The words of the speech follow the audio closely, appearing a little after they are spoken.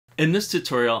In this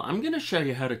tutorial, I'm going to show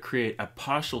you how to create a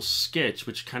partial sketch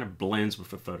which kind of blends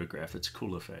with a photograph. It's a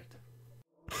cool effect.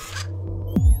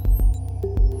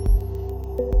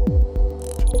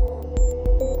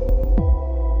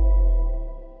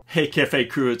 Hey Cafe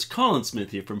crew, it's Colin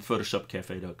Smith here from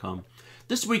photoshopCAFE.com.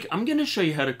 This week I'm going to show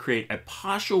you how to create a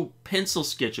partial pencil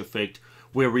sketch effect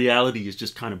where reality is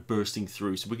just kind of bursting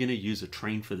through. So we're going to use a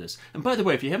train for this. And by the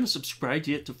way, if you haven't subscribed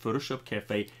yet to Photoshop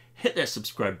Cafe, hit that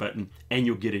subscribe button and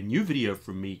you'll get a new video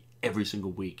from me every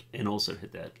single week. And also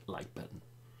hit that like button.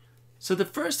 So the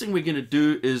first thing we're going to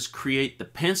do is create the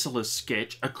pencil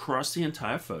sketch across the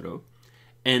entire photo.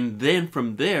 And then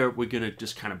from there, we're going to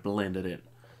just kind of blend it in.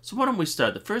 So why don't we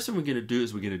start? The first thing we're going to do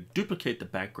is we're going to duplicate the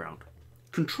background.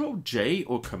 Control J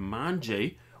or Command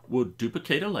J will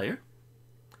duplicate a layer.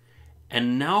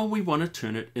 And now we want to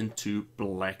turn it into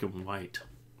black and white.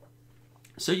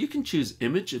 So you can choose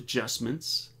Image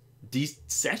Adjustments,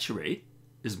 Desaturate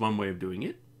is one way of doing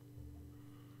it.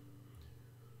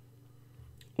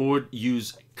 Or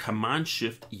use Command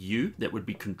Shift U, that would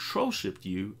be Control Shift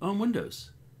U on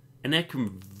Windows. And that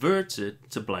converts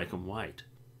it to black and white.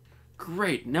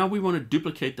 Great, now we want to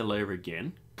duplicate the layer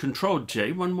again. Control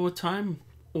J one more time,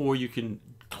 or you can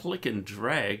click and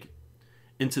drag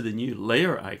into the new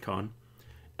layer icon,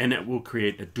 and that will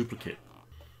create a duplicate.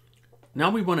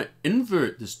 Now we want to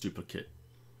invert this duplicate.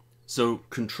 So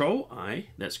Control I,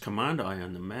 that's Command I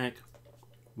on the Mac,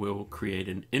 will create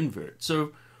an invert.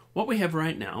 So what we have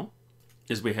right now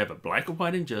is we have a black and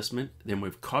white adjustment, then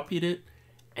we've copied it,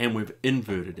 and we've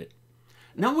inverted it.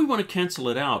 Now we want to cancel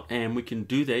it out, and we can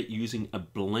do that using a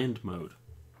blend mode.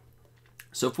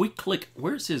 So if we click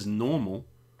where it says normal,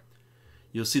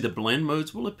 you'll see the blend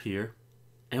modes will appear,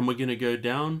 and we're going to go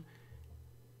down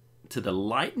to the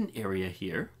lighten area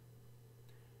here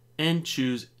and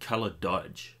choose color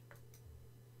dodge.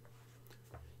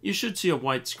 You should see a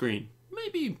white screen,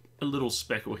 maybe a little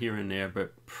speckle here and there,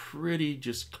 but pretty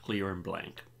just clear and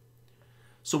blank.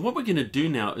 So what we're going to do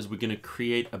now is we're going to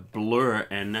create a blur,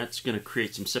 and that's going to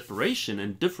create some separation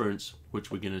and difference, which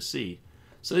we're going to see.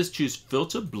 So let's choose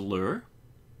Filter Blur,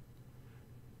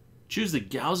 choose the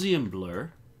Gaussian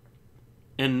Blur,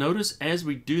 and notice as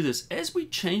we do this, as we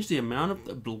change the amount of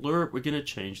the blur, we're going to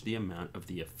change the amount of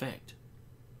the effect.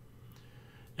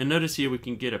 And notice here we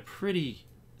can get a pretty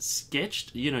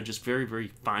sketched, just very, very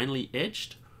finely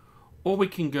etched, or we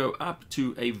can go up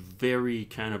to a very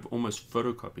kind of almost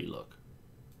photocopy look.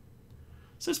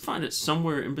 So let's find it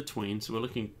somewhere in between. So we're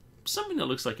looking something that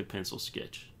looks like a pencil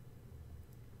sketch.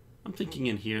 I'm thinking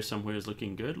in here somewhere is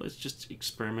looking good. Let's just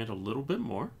experiment a little bit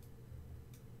more.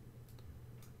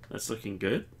 That's looking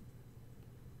good.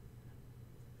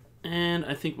 And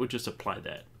I think we'll just apply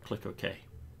that. Click OK.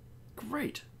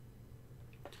 Great.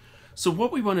 So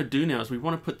what we want to do now is we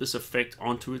want to put this effect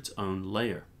onto its own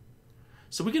layer.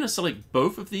 So we're going to select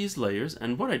both of these layers.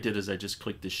 And what I did is I just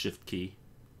clicked the Shift key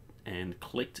and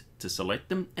clicked to select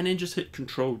them, and then just hit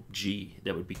Control G,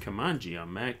 that would be Command G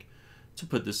on Mac, to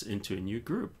put this into a new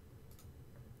group.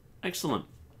 Excellent.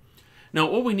 Now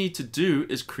all we need to do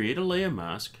is create a layer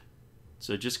mask.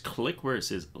 So just click where it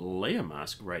says layer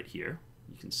mask right here.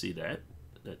 You can see that.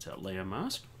 That's our layer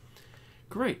mask.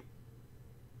 Great.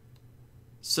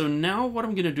 So now what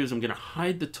I'm going to do is I'm going to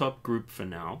hide the top group for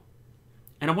now,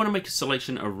 and I want to make a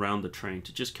selection around the train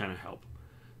to just kind of help.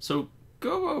 So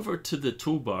go over to the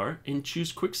toolbar and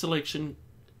choose Quick Selection,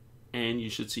 and you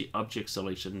should see Object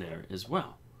Selection there as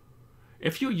well.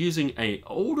 If you're using an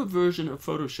older version of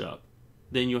Photoshop,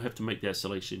 then you'll have to make that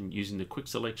selection using the Quick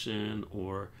Selection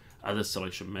or other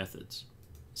selection methods.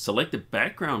 Select the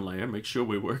background layer, make sure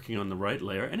we're working on the right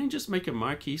layer, and then just make a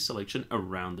marquee selection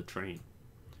around the train.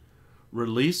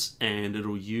 Release, and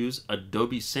it'll use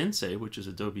Adobe Sensei, which is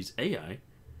Adobe's AI,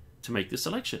 to make the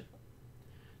selection.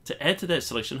 To add to that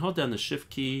selection, hold down the Shift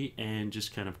key and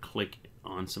just kind of click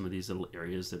on some of these little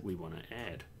areas that we want to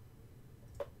add.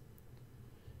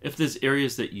 If there's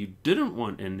areas that you didn't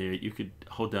want in there, you could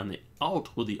hold down the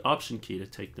Alt or the Option key to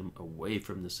take them away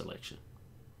from the selection.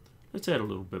 Let's add a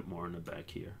little bit more in the back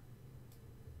here.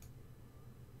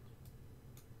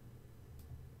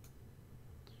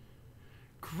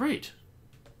 Great.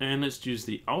 And let's use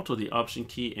the Alt or the Option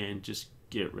key and just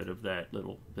get rid of that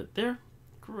little bit there.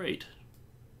 Great.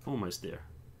 Almost there.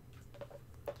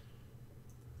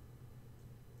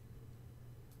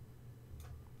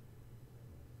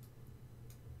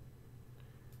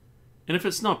 And if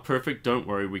it's not perfect, don't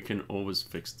worry, we can always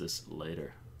fix this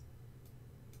later.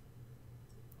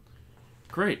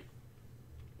 Great.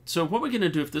 So what we're going to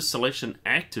do, if this selection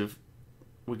active,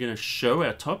 we're going to show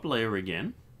our top layer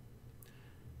again.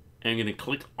 and I'm going to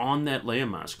click on that layer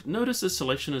mask. Notice the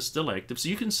selection is still active, so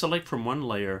you can select from one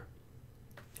layer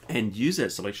and use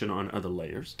that selection on other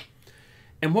layers.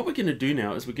 And what we're going to do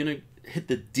now is we're going to hit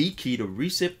the D key to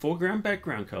reset foreground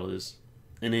background colors,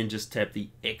 and then just tap the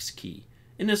X key.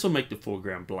 And this will make the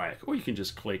foreground black, or you can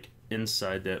just click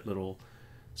inside that little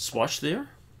swatch there.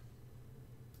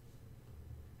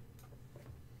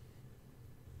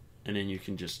 And then you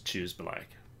can just choose black.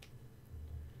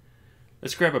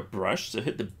 Let's grab a brush, so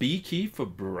hit the B key for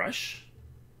brush.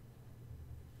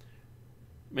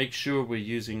 Make sure we're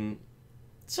using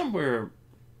somewhere,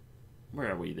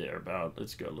 where are we there about?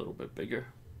 Let's go a little bit bigger.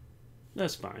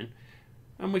 That's fine.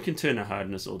 And we can turn the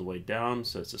hardness all the way down,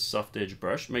 so it's a soft edge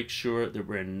brush. Make sure that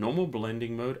we're in normal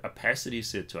blending mode, opacity is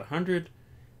set to 100,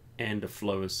 and the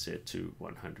flow is set to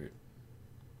 100.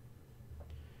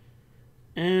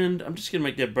 And I'm just going to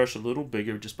make that brush a little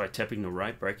bigger just by tapping the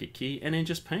right bracket key, and then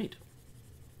just paint.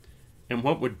 And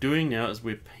what we're doing now is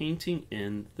we're painting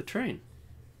in the train.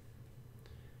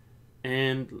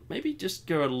 And maybe just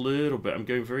go a little bit. I'm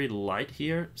going very light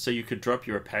here, so you could drop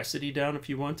your opacity down if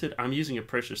you wanted. I'm using a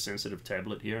pressure sensitive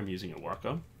tablet here. I'm using a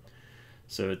Wacom,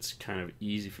 so it's kind of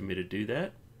easy for me to do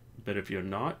that. But if you're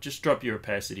not, just drop your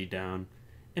opacity down,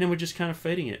 and then we're just kind of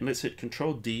fading it. And let's hit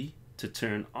Control D to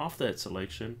turn off that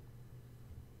selection.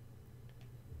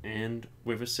 And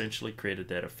we've essentially created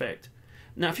that effect.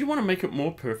 Now, if you want to make it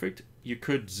more perfect, you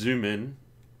could zoom in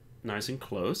nice and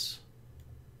close.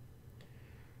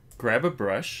 Grab a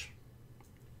brush,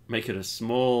 make it a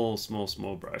small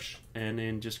brush, and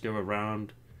then just go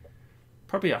around.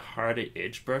 Probably a harder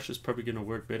edge brush is probably going to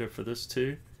work better for this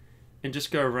too. And just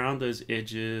go around those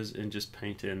edges and just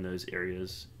paint in those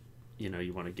areas. You know,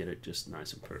 you want to get it just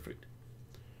nice and perfect.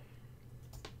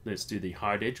 Let's do the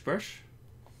hard edge brush.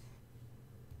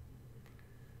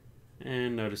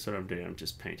 And notice what I'm doing, I'm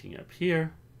just painting up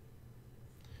here.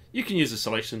 You can use the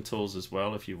selection tools as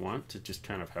well if you want to just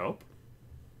kind of help.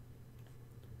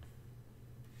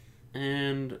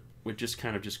 And we're just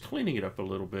kind of just cleaning it up a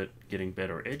little bit, getting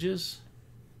better edges.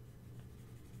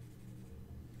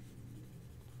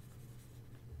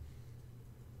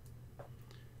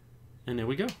 And there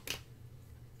we go.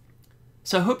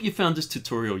 So I hope you found this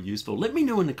tutorial useful. Let me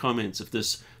know in the comments if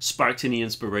this sparked any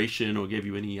inspiration or gave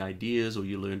you any ideas or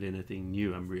you learned anything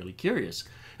new. I'm really curious.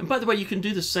 And by the way, you can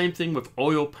do the same thing with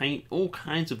oil paint, all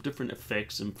kinds of different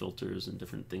effects and filters and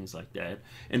different things like that.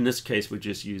 In this case, we're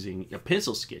just using a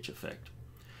pencil sketch effect.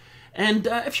 And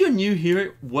if you're new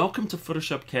here, welcome to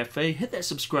Photoshop Cafe. Hit that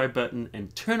subscribe button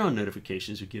and turn on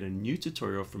notifications. You get a new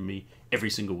tutorial from me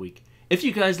every single week. If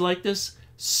you guys like this,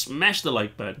 smash the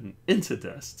like button into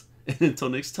dust. And until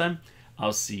next time,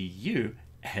 I'll see you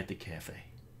at the cafe.